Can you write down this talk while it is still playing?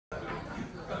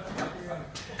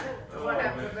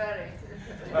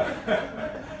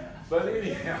But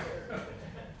anyhow,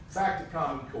 back to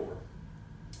Common Core.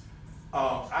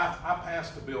 I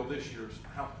passed a bill this year's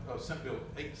Senate Bill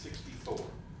 864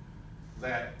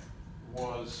 that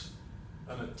was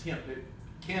an attempt.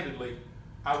 Candidly,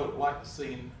 I would have liked to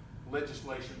see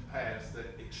legislation passed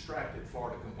that extracted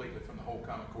Florida completely from the whole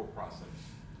Common Core process.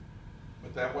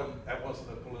 But that wasn't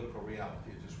a political reality.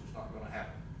 It just was not going to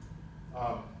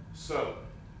happen. So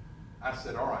I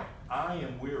said, all right, I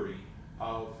am weary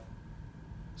of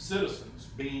citizens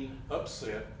being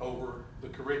upset over the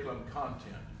curriculum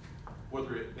content,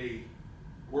 whether it be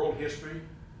world history,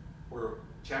 or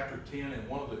chapter 10 in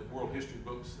one of the world history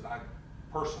books that I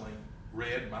personally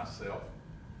read myself.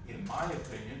 In my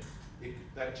opinion,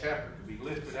 that chapter could be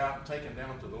lifted out and taken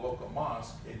down to the local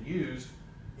mosque and used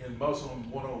in Muslim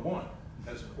 101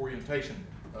 as an orientation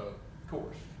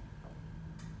course.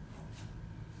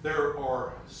 There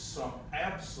are some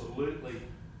absolutely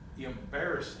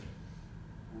embarrassing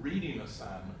reading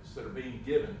assignments that are being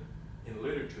given in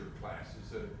literature classes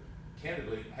that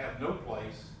candidly have no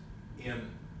place in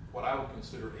what I would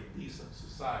consider a decent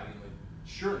society, and they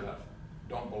sure enough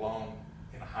don't belong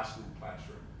in a high school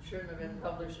classroom. Shouldn't have been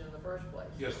published in the first place.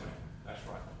 Yes, ma'am, that's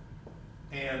right.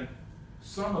 And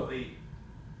some of the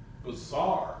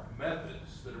bizarre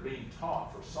methods that are being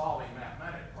taught for solving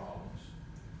mathematical problems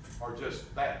are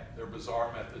just that. They're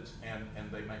bizarre methods, and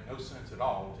they make no sense at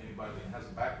all to anybody that has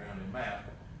a background in math.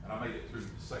 And I made it through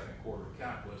the second quarter of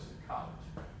calculus in college.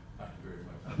 Thank you very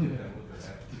much. I did have a little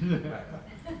bit of that.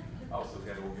 I also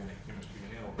had organic chemistry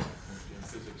and inorganic chemistry and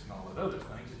physics and all that other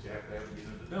things that you have to get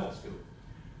into dental school.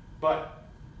 But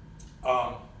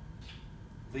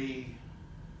the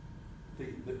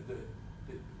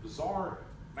bizarre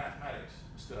mathematics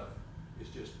stuff is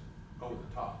just over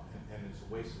the top, and it's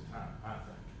a waste of time, I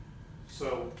think.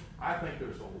 So I think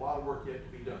there's a lot of work yet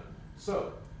to be done.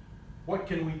 So what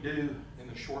can we do in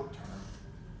the short term?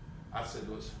 I said,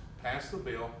 let's pass the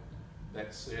bill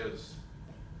that says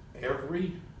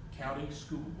every county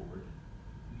school board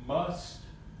must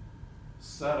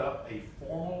set up a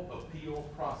formal appeal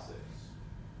process.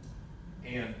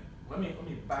 And let me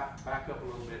back up a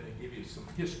little bit and give you some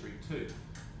history too.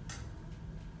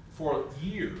 For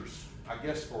years, I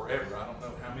guess forever, I don't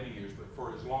know how many years, but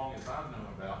for as long as I've known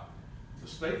about, the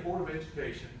State Board of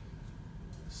Education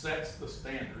sets the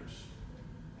standards,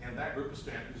 and that group of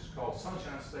standards is called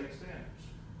Sunshine State Standards.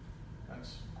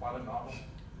 That's quite a novel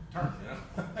term, you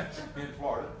know, in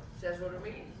Florida. Says what it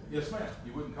means. Yes, ma'am.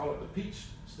 You wouldn't call it the peach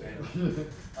standard.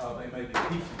 They may be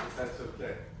peachy, but that's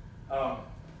okay.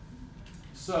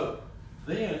 So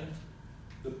then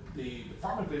the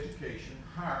Department of Education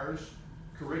hires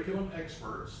curriculum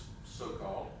experts,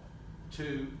 so-called,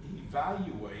 to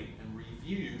evaluate and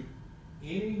review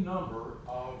any number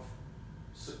of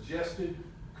suggested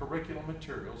curriculum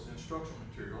materials, instructional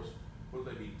materials, whether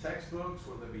they be textbooks,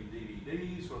 whether they be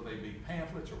DVDs, whether they be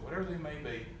pamphlets, or whatever they may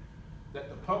be, that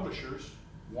the publishers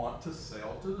want to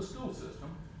sell to the school system.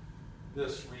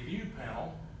 This review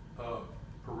panel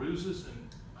peruses and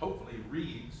hopefully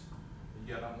reads, and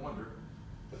yet I wonder,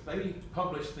 but they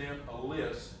publish then a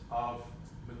list of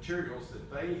materials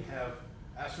that they have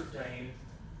ascertained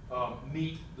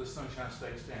meet the Sunshine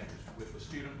State standards. If the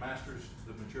student masters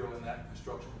the material in that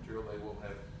instructional material, they will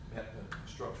have met the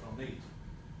instructional needs.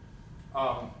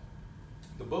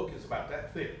 The book is about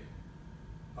that thick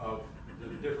of the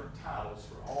different titles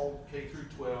for all K through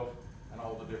 12 and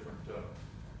all the different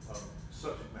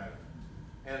subject matter.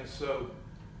 And so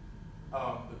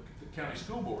the county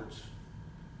school boards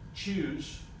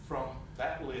choose from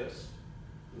that list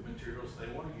the materials they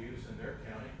want to use in their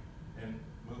county and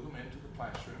move them into the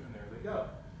classroom, and there they go.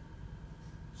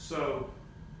 So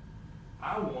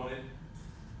I wanted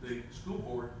the school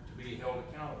board to be held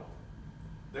accountable.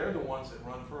 They're the ones that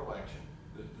run for election.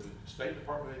 The State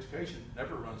Department of Education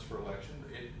never runs for election.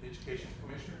 The Education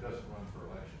Commissioner doesn't run for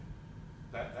election.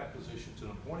 That position's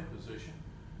an appointed position.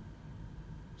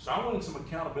 So I wanted some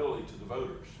accountability to the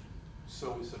voters.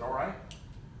 So we said, all right,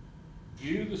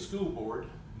 you, the school board,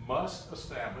 must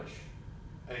establish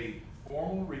a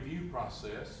formal review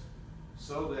process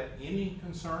so that any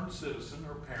concerned citizen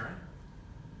or parent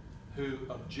who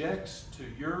objects to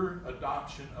your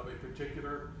adoption of a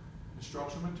particular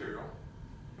instructional material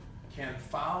can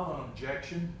file an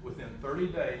objection within 30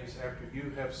 days after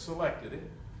you have selected it.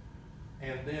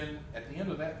 And then at the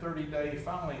end of that 30-day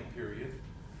filing period,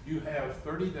 you have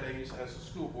 30 days as a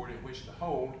school board in which to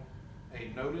hold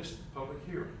a noticed public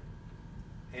hearing.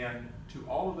 And to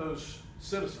all of those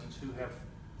citizens who have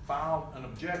filed an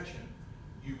objection,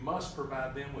 you must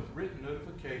provide them with written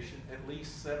notification at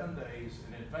least 7 days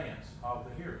in advance of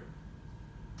the hearing.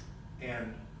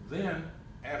 And then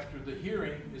after the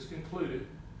hearing is concluded,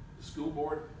 the school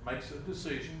board makes a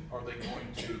decision. Are they going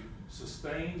to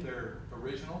sustain their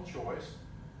original choice,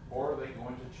 or are they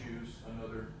going to choose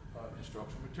another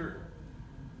instructional material?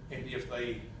 And if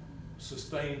they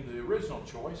sustain the original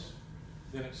choice,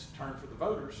 then it's turn for the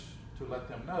voters to let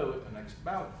them know at the next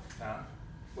ballot time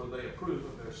whether they approve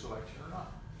of their selection or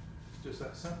not. It's just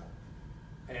that simple.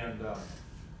 And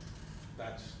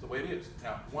that's the way it is.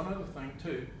 Now, one other thing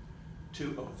too,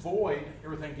 to avoid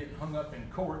everything getting hung up in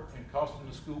court and costing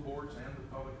the school boards and the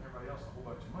public and everybody else a whole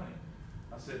bunch of money,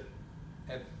 I said,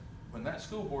 when that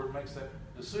school board makes that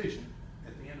decision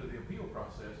at the end of the appeal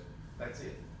process, that's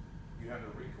it. You have no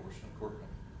recourse in court.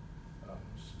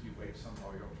 You wait, some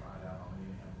lawyer will try it out on me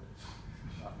anyhow, but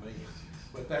it's not me.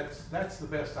 But that's the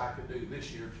best I could do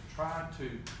this year, to try to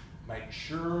make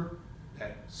sure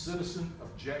that citizen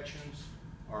objections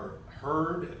are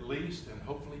heard at least and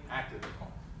hopefully acted upon.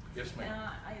 Yes, ma'am.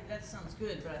 That sounds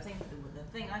good, but I think the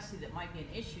thing I see that might be an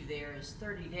issue there is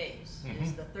 30 days. Mm-hmm.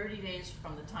 Is the 30 days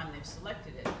from the time they've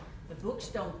selected it. The books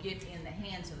don't get in the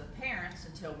hands of the parents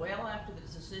until well after the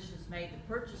decision's made, the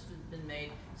purchase has been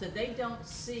made, so they don't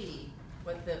see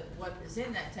what is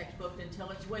in that textbook until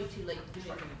it's way too late to do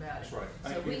anything about it. That's right. So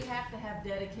Thank we you. have to have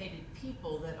dedicated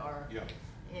people that are Yeah.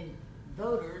 in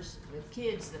voters with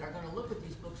kids that are gonna look at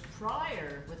these books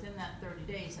within that 30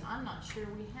 days, and I'm not sure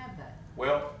we have that.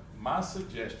 Well, my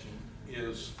suggestion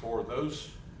is for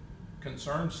those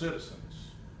concerned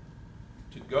citizens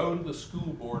to go to the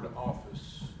school board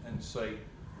office and say,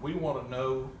 we want to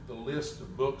know the list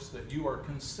of books that you are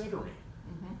considering.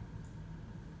 Mm-hmm.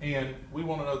 And we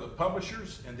want to know the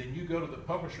publishers, and then you go to the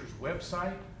publisher's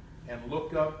website and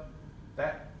look up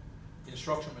that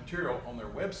instructional material on their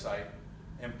website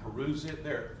and peruse it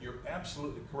there. You're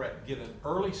absolutely correct. Get an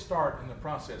early start in the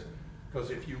process, because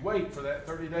if you wait for that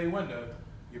 30-day window,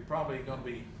 you're probably going to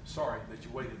be sorry that you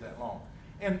waited that long.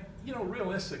 And, you know,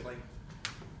 realistically,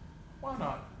 why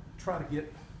not try to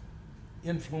get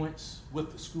influence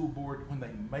with the school board when they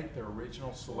make their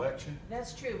original selection?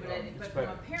 That's true, but, It's but from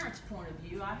better. a parent's point of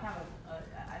view, I don't have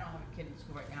a kid in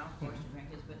school right now, of course, Mm-hmm.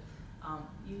 grandkids, but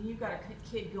you got a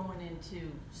kid going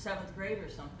into 7th grade or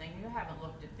something, you haven't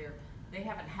looked at they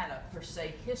haven't had a per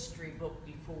se history book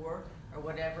before or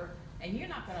whatever, and you're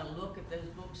not gonna look at those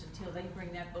books until they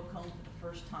bring that book home for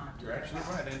the first time. to You're their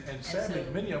absolutely house. right, and sadly,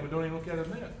 so- many of them don't even look at it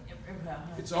then. Well,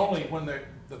 It's only when they're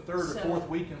the third or So- fourth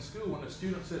week in school when the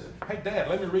student says, hey, Dad,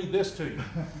 let me read this to you.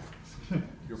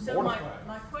 You're So mortified.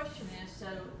 my question is, so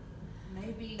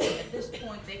maybe at this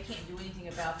point, they can't do anything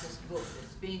about this book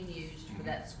that's being used for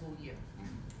that school year.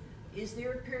 Is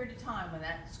there a period of time when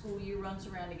that school year runs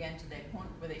around again to that point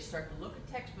where they start to look at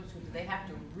textbooks, or do they have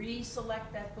to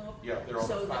re-select that book? Yeah, they're on a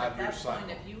So that 5-year at that cycle.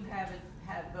 point, if you have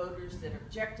voters that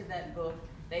object to that book,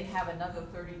 they have another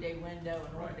 30-day window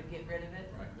in order Right. to get rid of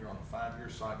it? Right, they're on a 5-year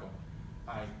cycle,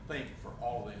 I think, for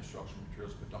all the instructional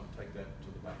materials, but don't take that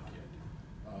to the bank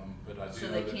yet. But I do So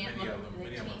know they that can't many look- of them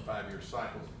they are can't- 5-year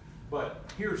cycles.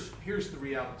 But here's the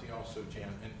reality also, Jan,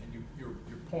 and your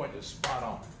point is spot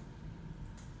on.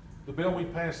 The bill we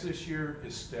passed this year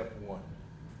is step one.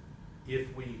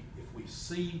 If we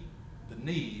see the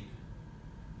need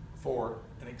for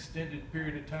an extended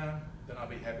period of time, then I'll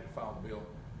be happy to file the bill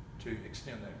to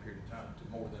extend that period of time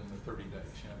to more than the 30 days.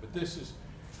 You know? But this is,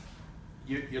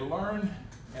 you learn,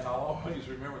 and I'll always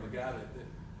remember the guy that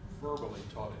verbally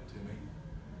taught it to me.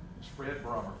 It was Fred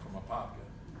Brummer from Apopka.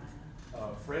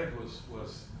 Fred was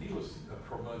a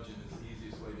curmudgeon, is the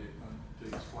easiest way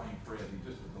to explain Fred.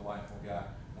 He's just a delightful guy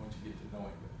once you get to know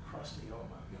him, but crusty, oh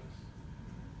my goodness.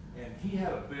 And he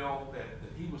had a bill that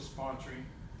he was sponsoring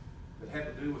that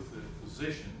had to do with the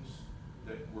physicians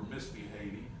that were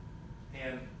misbehaving,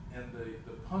 and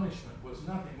the punishment was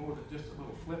nothing more than just a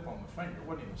little flip on the finger. It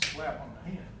wasn't even a slap on the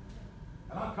hand.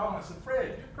 And I called him, I said,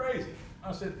 Fred, you're crazy.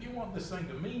 I said, if you want this thing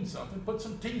to mean something, put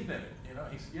some teeth in it. You know,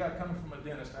 he said, yeah, coming from a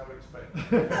dentist, I would expect.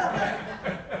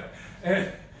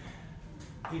 And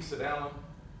he said, Alan,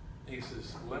 he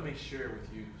says, let me share with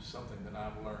you something that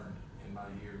I've learned in my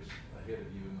years ahead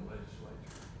of you in the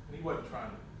legislature. And he wasn't trying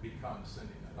to be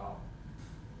condescending at all.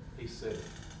 He said,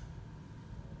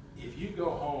 if you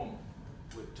go home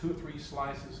with 2 or 3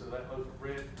 slices of that loaf of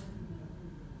bread,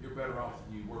 you're better off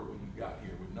than you were when you got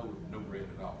here with no bread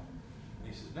at all. And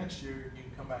he says, next year you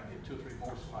can come back and get 2 or 3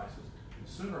 more slices, and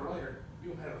sooner or later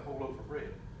you'll have a whole loaf of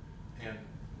bread. And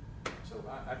so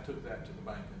I took that to the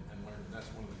bank and learned, and that's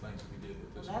one of the things that we did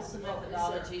with this. Well, that's the bill.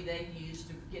 methodology they use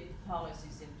to get the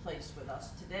policies in place with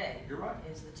us today. You're right.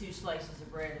 Is the 2 slices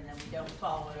of bread, and then we don't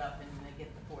follow it up, and they get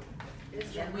the 4th and 5th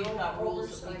Is there And we've no got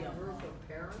rules that we oversight don't group follow. of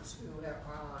parents who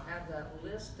have that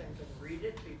list and can read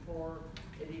it before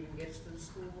it even gets to the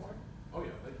school board? Oh,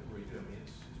 yeah, they can read it, I mean,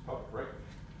 it's public record.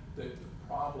 The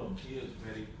problem is,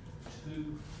 Betty,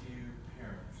 too few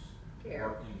parents Care.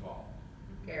 are involved.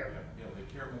 Care. Yeah, they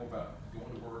care more about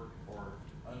going to work, or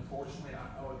unfortunately,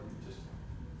 I know it just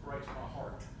breaks my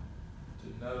heart to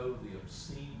know the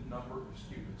obscene number of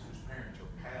students whose parents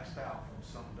are passed out from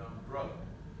some dumb drug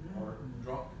or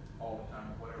drunk all the time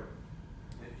or whatever.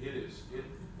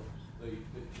 The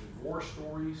war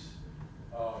stories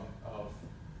of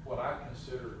what I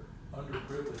consider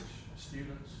underprivileged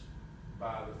students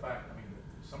by the fact, I mean,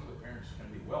 some of the parents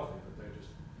can be wealthy, but they're just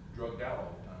drugged out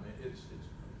all the time. It's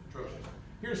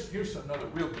atrocious. Here's another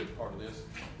real good part of this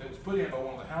that was put in by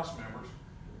one of the House members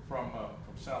from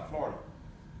South Florida.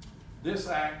 This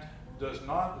act does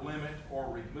not limit or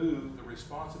remove the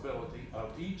responsibility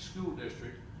of each school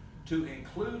district to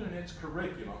include in its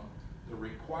curriculum the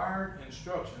required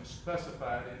instructions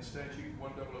specified in statute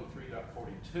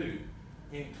 1003.42,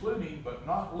 including but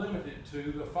not limited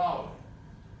to the following: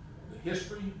 the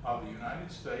history of the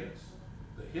United States,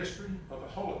 the history of the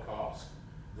Holocaust,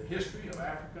 the history of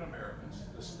African Americans,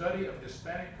 the study of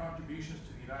Hispanic contributions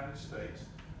to the United States,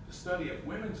 the study of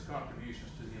women's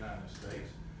contributions to the United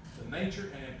States, the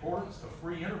nature and importance of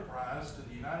free enterprise to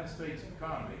the United States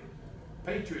economy,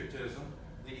 patriotism,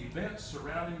 the events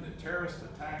surrounding the terrorist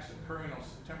attacks occurring on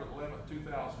September 11,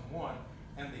 2001,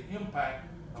 and the impact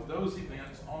of those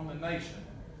events on the nation,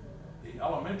 the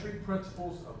elementary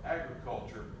principles of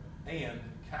agriculture, and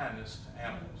kindness to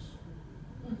animals.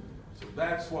 So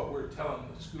that's what we're telling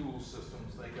the school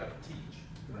systems they got to teach,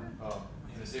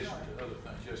 in addition to other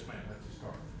things. Yes, ma'am, that's a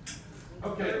start.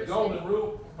 Okay, the golden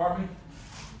rule, pardon me?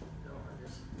 No, I'm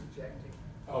just rejecting.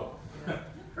 Oh. Yeah.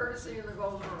 Courtesy of the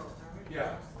golden rule.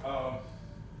 Yeah,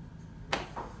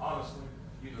 honestly,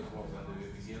 you know as well as I do,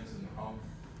 it begins in the home.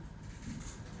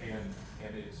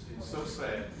 And it's so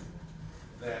sad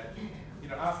that, you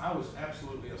know, I was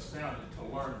absolutely astounded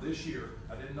to learn this year,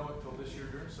 I didn't know it until this year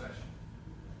during session,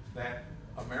 that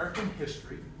American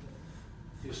history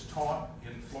is taught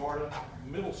in Florida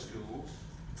middle schools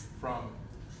from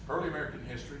early American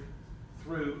history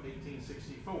through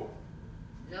 1864.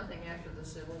 Nothing after the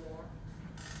Civil War.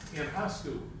 In high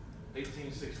school,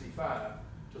 1865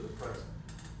 to the present.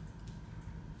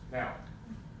 Now,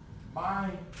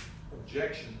 my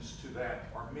objections to that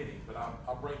are many, but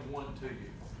I'll bring one to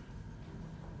you.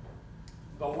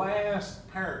 The last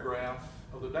paragraph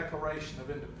of the Declaration of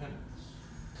Independence,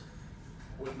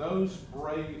 when those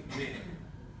brave men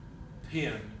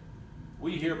penned,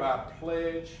 "We hereby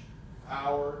pledge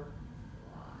our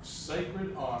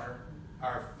sacred honor,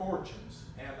 our fortunes,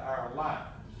 and our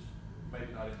lives,"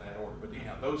 maybe not in that order, but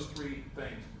anyhow, those three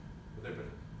things,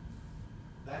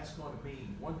 that's going to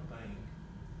mean one thing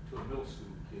to a middle school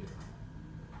kid,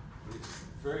 but it's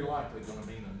very likely going to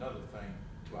mean another thing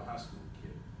to a high school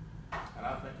kid. And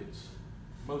I think it's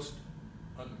most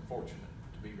unfortunate,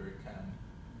 to be very kind,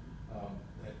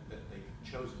 that they've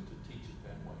chosen to teach it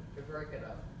that way. To break it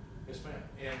up. Yes, ma'am.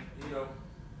 And, you know,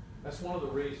 that's one of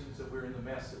the reasons that we're in the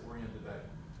mess that we're in today.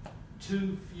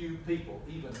 Too few people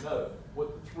even know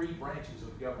what the three branches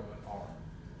of government are.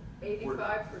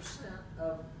 85%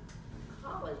 of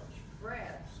college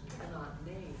grads cannot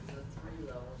name the three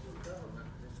levels of government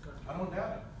in this country. I don't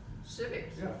doubt it.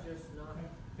 Civics Yeah. is just not.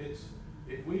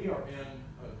 We are in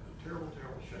a terrible,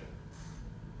 terrible shape.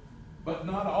 But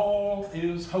not all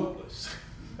is hopeless.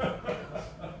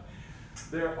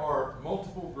 There are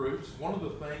multiple groups. One of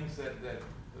the things that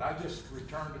I just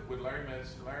returned with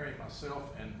Larry, myself,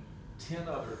 and 10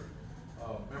 other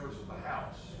members of the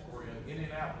House were in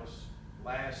Indianapolis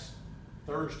last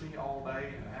Thursday all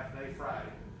day and a half day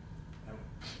Friday. And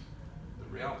the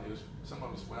reality is some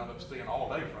of us wound up staying all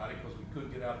day Friday because we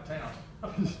couldn't get out of town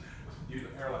due to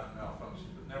airline malfunction.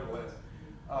 But nevertheless,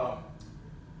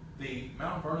 the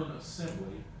Mount Vernon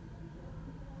Assembly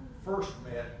first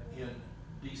met in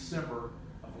December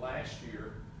of last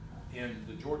year in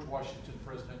the George Washington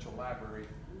Presidential Library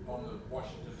on the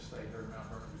Washington Estate there in Mount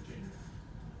Vernon, Virginia.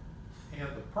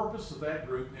 And the purpose of that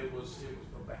group,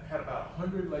 had about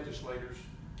 100 legislators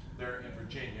there in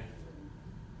Virginia.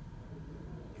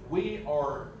 We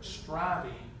are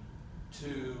striving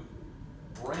to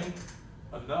bring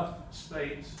enough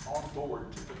states on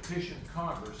board to petition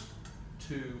Congress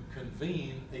to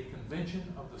convene a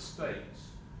convention of the states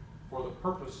for the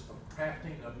purpose of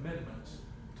crafting amendments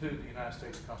to the United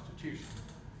States Constitution.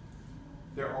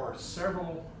 There are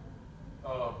several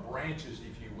branches,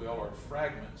 if you will, or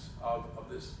fragments of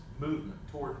this movement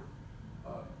toward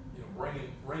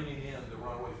reining in the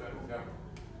runaway federal government.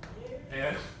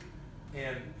 And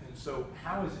And so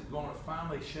how is it gonna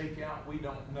finally shake out? We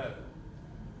don't know.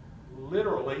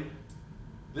 Literally,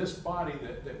 this body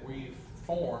that we've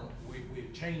formed,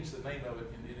 we've changed the name of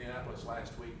it in Indianapolis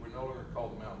last week. We're no longer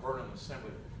called the Mount Vernon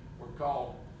Assembly. We're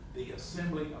called the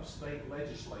Assembly of State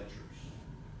Legislatures.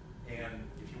 And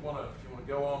if you wanna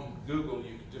go on Google,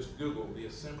 you can just Google the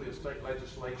Assembly of State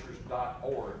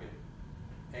Legislatures.org,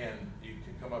 and you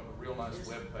can come up with a real nice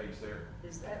webpage there.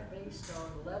 Is that based on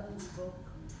Levin's book?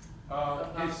 It's-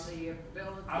 About the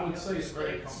ability I would of say the it's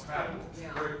very states to- compatible,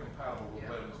 yeah. very compatible with Yeah,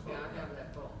 Levin's book. yeah, I have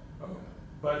that book.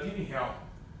 But anyhow,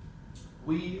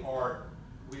 we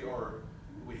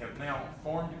have now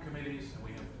formed the committees, and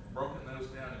we have broken those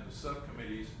down into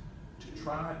subcommittees to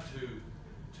try to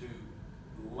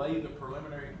lay the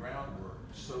preliminary groundwork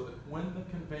so that when the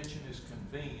convention is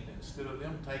convened, instead of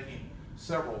them taking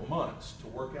several months to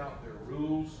work out their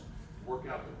rules, to work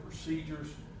out the procedures,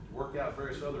 to work out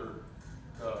various other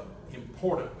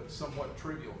important but somewhat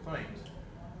trivial things,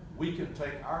 we can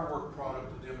take our work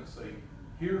product to them and say,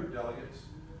 here, delegates,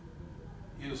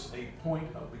 is a point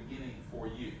of beginning for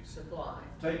you. Sublime.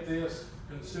 Take this,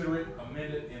 consider it,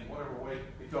 amend it in whatever way,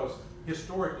 because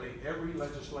historically, every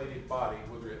legislative body,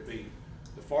 whether it be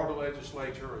the Florida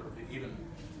legislature or even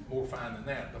more fine than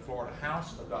that, the Florida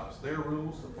House adopts their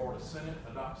rules, the Florida Senate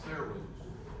adopts their rules.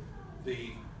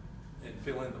 And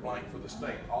fill in the blank for the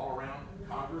state. All around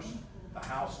Congress, the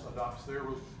House adopts their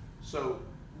rules. So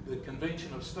the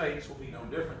Convention of States will be no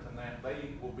different than that.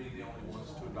 They will be the only ones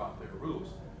to adopt their rules.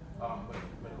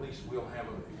 But at least we'll have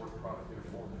a work product there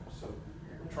for them. So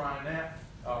we're trying that.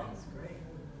 That's great.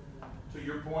 To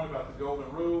your point about the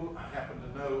golden rule, I happen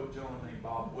to know a gentleman named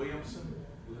Bob Williamson.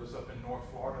 He lives up in North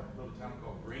Florida, a little town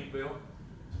called Greenville.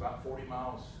 It's about 40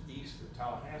 miles east of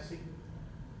Tallahassee.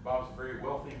 Bob's a very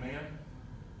wealthy man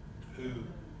who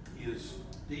is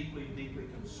deeply, deeply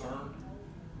concerned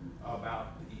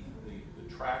about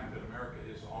the track that America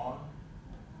is on.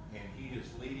 And he is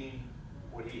leading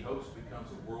what he hopes becomes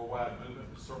a worldwide movement,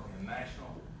 but certainly a national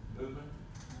movement,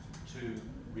 to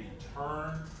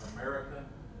return America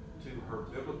to her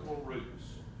biblical roots.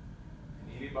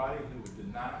 And anybody who would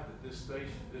deny that this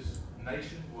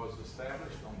nation was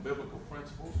established on biblical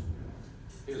principles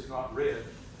is not read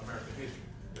American history.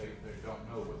 They don't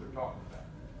know what they're talking about.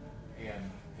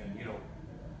 And you know,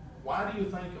 why do you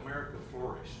think America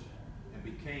flourished and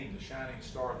became the shining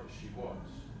star that she was?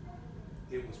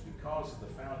 It was because of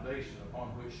the foundation upon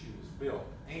which she was built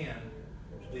and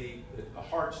the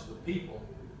hearts of the people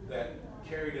that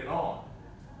carried it on.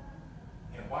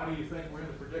 And why do you think we're in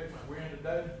the predicament we're in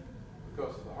today?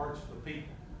 Because of the hearts of the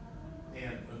people.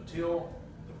 And until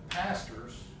the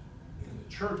pastors in the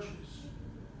churches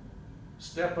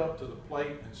step up to the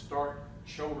plate and start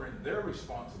shouldering their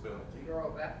responsibility Grow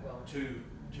a backbone.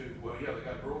 well, yeah, they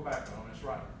got to grow a backbone, that's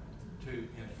right, to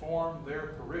inform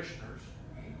their parishioners.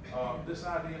 This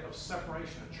idea of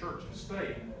separation of church and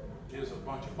state is a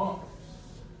bunch of bunkers.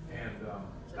 And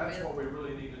that's what we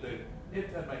really need to do.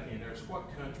 It doesn't make any difference what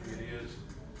country it is.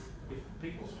 If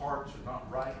people's hearts are not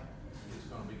right, it's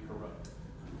going to be corrupt.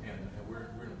 And we're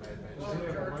in a bad Well, shape. Does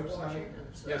it have a George website? Washington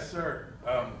said- Yes, sir.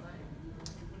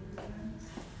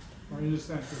 Or you just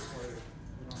sent this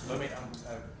way?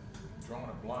 I've drawn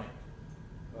a blank.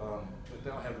 But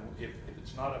they'll have, if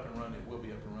it's not up and running, it will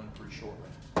be up and running pretty shortly.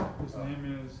 His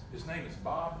name is? His name is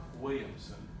Bob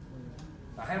Williamson.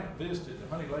 I haven't visited the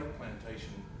Honey Lake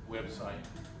Plantation website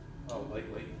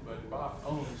lately, but Bob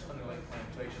owns Honey Lake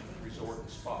Plantation Resort and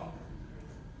Spa.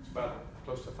 It's about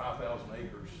close to 5,000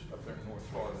 acres up there in North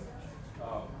Florida.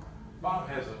 Bob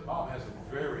has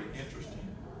a very interesting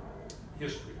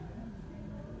history.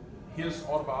 His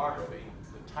autobiography,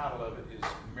 the title of it is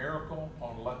Miracle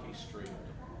on Lucky Street.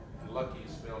 And Lucky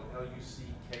is spelled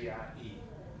L-U-C-K-I-E.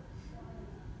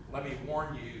 Let me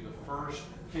warn you, the first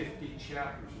 50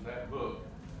 chapters of that book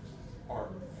are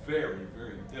very,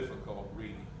 very difficult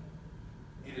reading.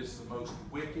 It is the most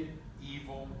wicked,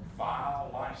 evil, vile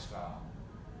lifestyle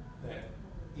that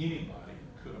anybody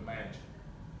could imagine.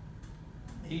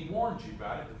 He warns you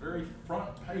about it. The very front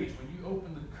page, when you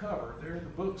open the cover, there the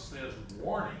book says,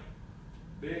 warning,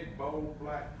 big, bold,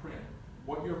 black print.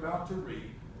 What you're about to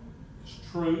read is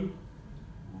true,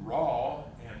 raw,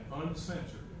 and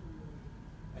uncensored.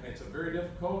 And it's a very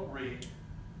difficult read,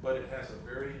 but it has a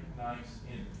very nice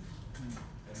ending.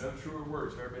 And no truer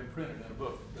words have ever been printed in a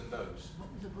book than those.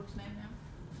 What was the book's name now?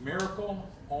 Miracle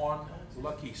on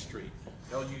Lucky Street,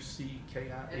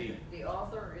 L-U-C-K-I-E. And the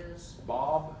author is?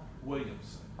 Bob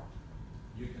Williamson.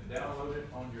 You can download it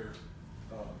on your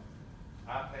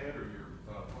iPad or your,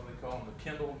 what do they call them, the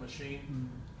Kindle machine.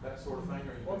 that sort of thing,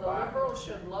 or you Well, can the buy. liberals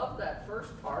should love that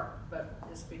first part, but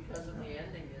it's because of the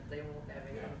ending that they won't have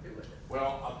anything to do with it.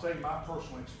 Well, I'll tell you my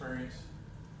personal experience.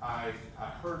 I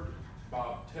heard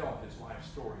Bob tell his life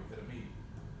story at a meeting,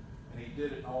 and he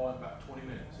did it all in about 20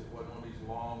 minutes. It wasn't one of these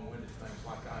long-winded things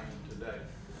like I am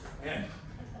today.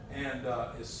 And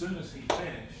as soon as he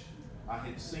finished, I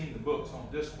had seen the books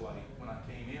on display when I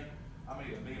came in. I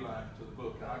made a beeline to the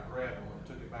book, and I grabbed one and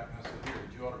took it back, and I said, "Here,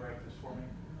 did you autograph this for me?"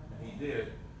 And he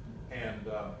did. And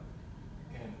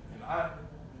I,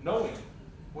 knowing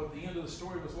what the end of the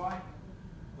story was like,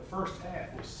 the first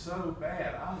half was so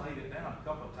bad, I laid it down a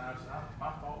couple of times, and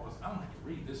my thought was, I don't have to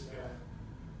read this film.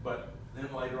 But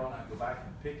then later on, I'd go back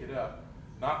and pick it up,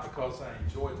 not because I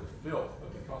enjoyed the filth,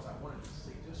 but because I wanted to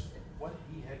see just what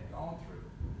he had gone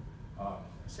through.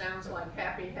 Sounds like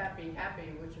Happy, Happy,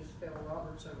 Happy, which is Phil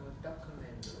Robertson with Duck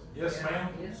Commander. Yes, Yeah,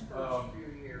 ma'am. His first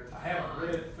few years. I haven't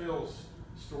read Phil's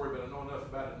story, but I know enough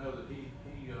about it to know that he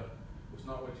was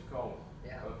not what you call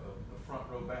Yeah. a front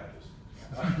row Baptist.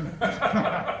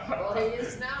 Well, he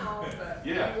is now, but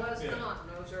he Yeah, was yeah. not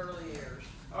in those early years.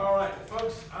 All right,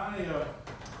 folks,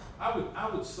 I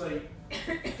would say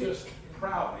just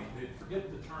proudly,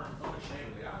 forget the term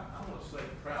unashamedly, I want to say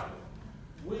proudly,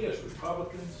 we as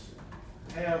Republicans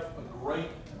have a great,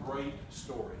 great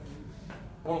story.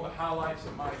 One of the highlights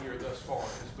of my year thus far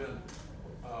has been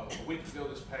a week ago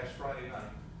this past Friday night,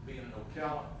 being in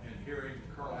Ocala and hearing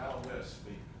Colonel Allen West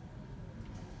speak.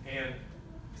 And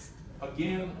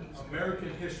again,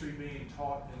 American history being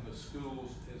taught in the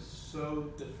schools is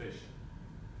so deficient.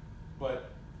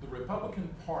 But the Republican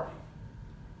Party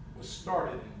was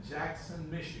started in Jackson,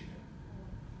 Michigan,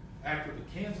 after the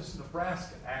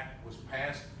Kansas-Nebraska Act was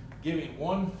passed, giving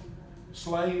one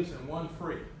slaves and one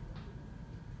free.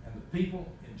 And the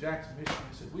people in Jackson, Michigan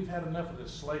said, we've had enough of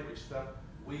this slavery stuff.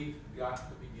 We've got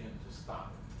to begin to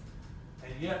stop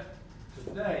it. And yet,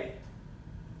 today,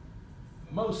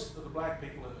 most of the black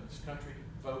people in this country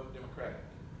vote Democratic.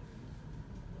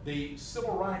 The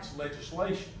civil rights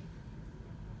legislation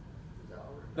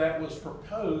that was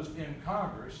proposed in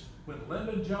Congress when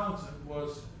Lyndon Johnson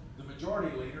was the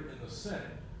majority leader in the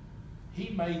Senate, he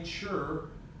made sure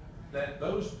that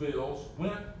those bills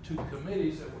went to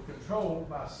committees that were controlled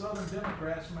by Southern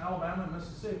Democrats from Alabama and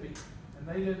Mississippi, and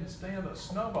they didn't stand a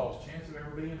snowball's chance of ever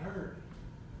being heard.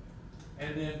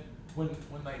 And then when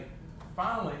they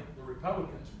finally, the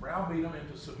Republicans browbeat them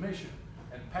into submission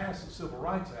and passed the Civil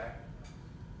Rights Act,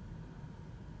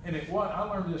 and I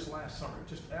learned this last summer, it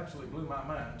just absolutely blew my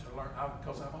mind to learn,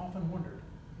 because I've often wondered,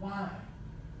 why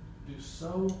do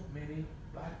so many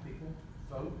black people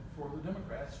vote for the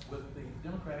Democrats with the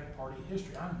Democratic Party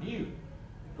history? I knew,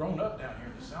 grown up down here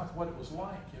in the South, what it was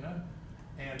like, you know,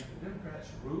 and the Democrats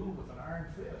ruled with an iron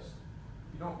fist.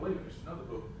 If you don't believe it, there's another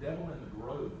book, Devil in the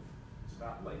Grove. It's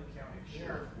about Lake County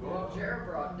Sheriff. Well, Jared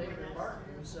brought David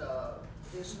Barton's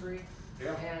history,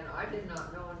 Yeah. and I did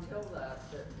not know until that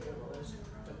it was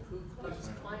the Ku Klux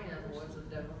Klan was a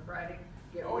Democratic,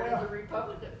 get Oh, rid yeah. of the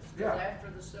Republicans. Yeah. Because after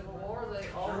the Civil War,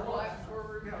 all Sure the was. blacks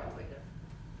were Yeah. Republican.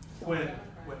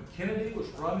 When Kennedy was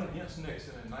running against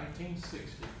Nixon in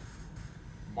 1960,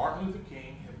 Martin Luther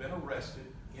King had been arrested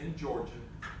in Georgia,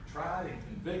 tried and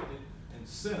convicted and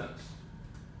sentenced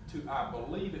to, I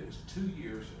believe it was 2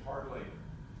 years of hard labor.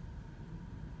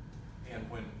 And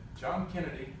when John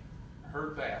Kennedy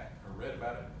heard that, or read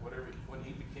about it, whatever, when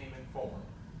he became informed,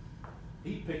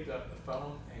 he picked up the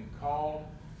phone and called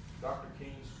Dr.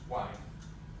 King's wife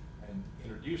and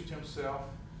introduced himself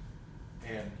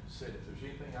and said, if there's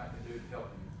anything I can do to help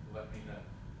you, let me know.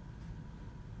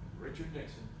 Richard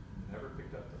Nixon never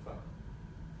picked up the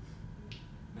phone.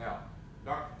 Now,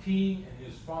 Dr. King and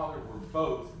his father were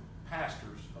both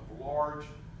pastors of large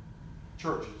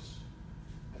churches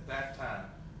at that time.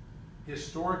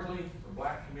 Historically, the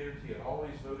black community had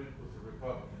always voted with the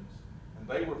Republicans, and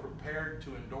they were prepared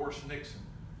to endorse Nixon.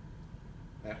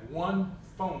 That one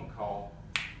phone call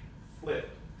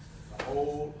flipped the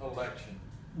whole election.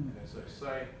 And as they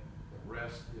say, the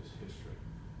rest is history.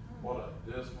 What a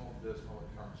dismal, dismal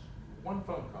occurrence. One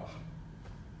phone call.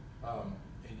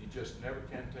 And you just never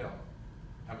can tell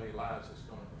how many lives it's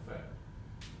going to affect.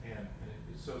 And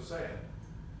it's so sad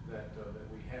that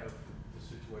we have the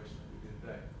situation that we do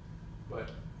today. But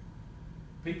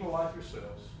people like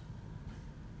yourselves,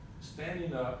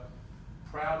 standing up,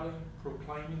 proudly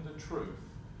proclaiming the truth,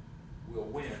 will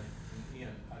win in the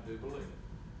end, I do believe.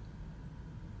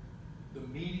 The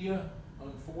media,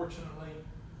 unfortunately,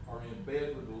 are in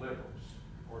bed with the liberals,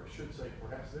 or I should say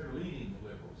perhaps they're leading the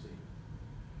liberals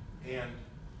even.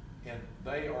 And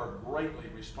they are greatly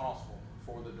responsible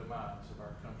for the demise of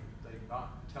our country. They're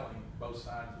not telling both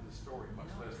sides of the story,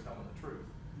 much less telling the truth.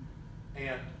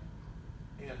 And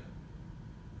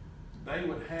they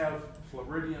would have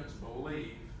Floridians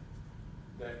believe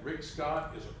that Rick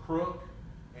Scott is a crook,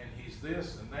 and he's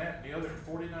this and that and the other and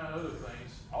 49 other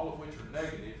things, all of which are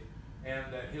negative,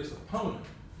 and that his opponent,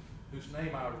 whose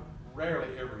name I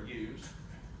rarely ever use,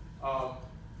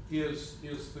 is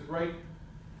the great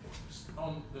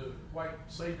on the white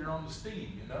savior on the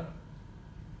steed, you know.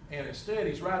 And instead,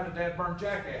 he's riding a dad-burned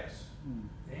jackass.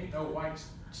 He ain't no white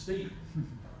steed.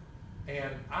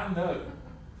 And I know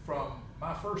from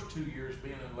my first 2 years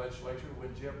being in the legislature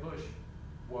when Jeb Bush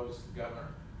was the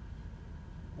governor,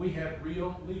 we had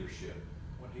real leadership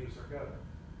when he was our governor.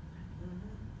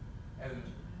 And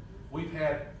we've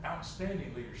had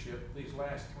outstanding leadership these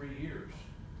last 3 years.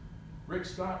 Rick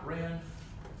Scott ran and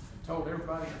told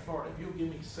everybody in Florida, if you'll give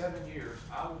me 7 years,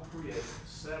 I will create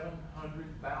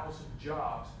 700,000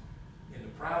 jobs in the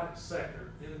private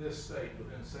sector in this state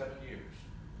within 7 years.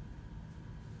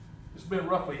 It's been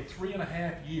roughly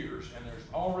 3.5 years, and there's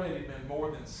already been more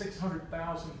than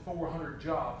 600,400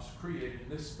 jobs created in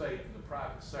this state in the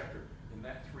private sector in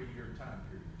that 3-year time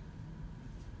period.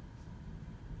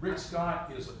 Rick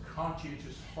Scott is a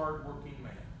conscientious, hardworking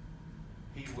man.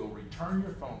 He will return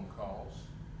your phone calls.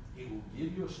 He will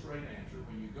give you a straight answer.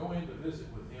 When you go in to visit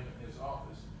with him in his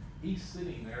office, he's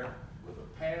sitting there with a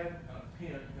pad and a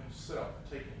pen himself,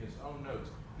 taking his own notes.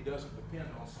 He doesn't depend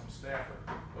on some staffer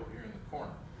over here in the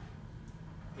corner.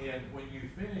 And when you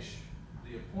finish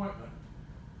the appointment,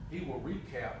 he will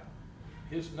recap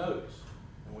his notes.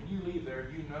 And when you leave there,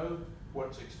 you know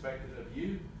what's expected of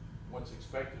you, what's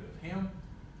expected of him,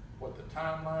 what the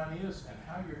timeline is, and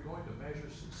how you're going to measure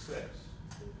success.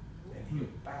 And he'll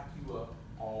back you up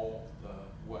all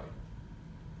the way.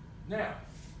 Now,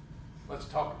 let's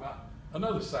talk about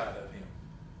another side of him.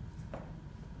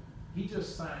 He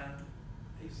just signed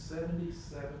a $77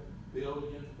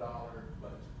 billion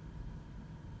budget.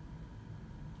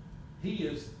 He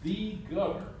is the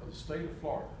governor of the state of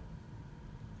Florida,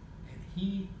 and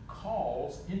he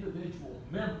calls individual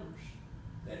members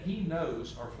that he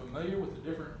knows are familiar with the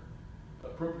different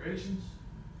appropriations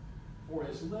for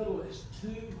as little as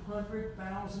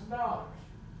 $200,000.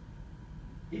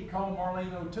 He called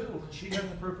Marlene O'Toole, and she had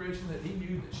an appropriation that he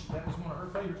knew that was one of her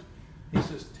favorites. He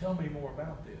says, tell me more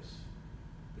about this,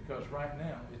 because right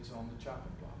now it's on the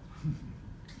chopping block.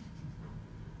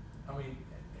 I mean,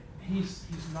 he's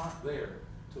not there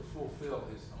to fulfill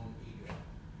his own ego.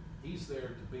 He's there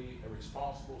to be a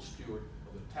responsible steward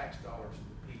of the tax dollars of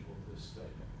the people of this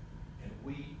state. And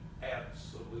we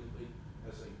absolutely,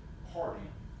 as a party,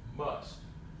 must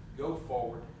go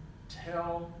forward,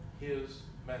 tell his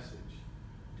message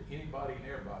to anybody and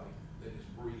everybody that is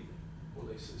breathing,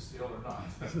 whether they sit still or not.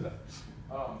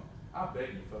 I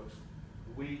beg you folks,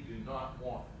 we do not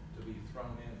want to be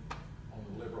thrown in on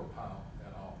the liberal pile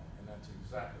at all. And that's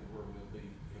exactly where we'll be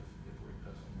if Rick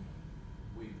doesn't win.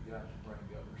 We've got to bring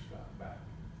Governor Scott back.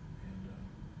 And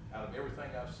out of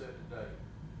everything I've said today,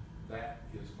 that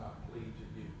is my plea to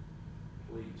you.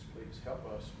 Please, please help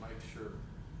us make sure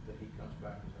that he comes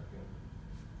back as our governor.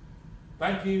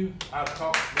 Thank you. I've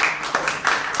talked.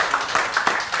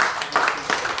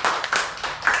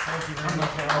 Thank you very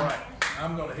much. All right.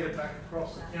 I'm going to head back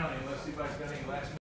across the county unless anybody's got any last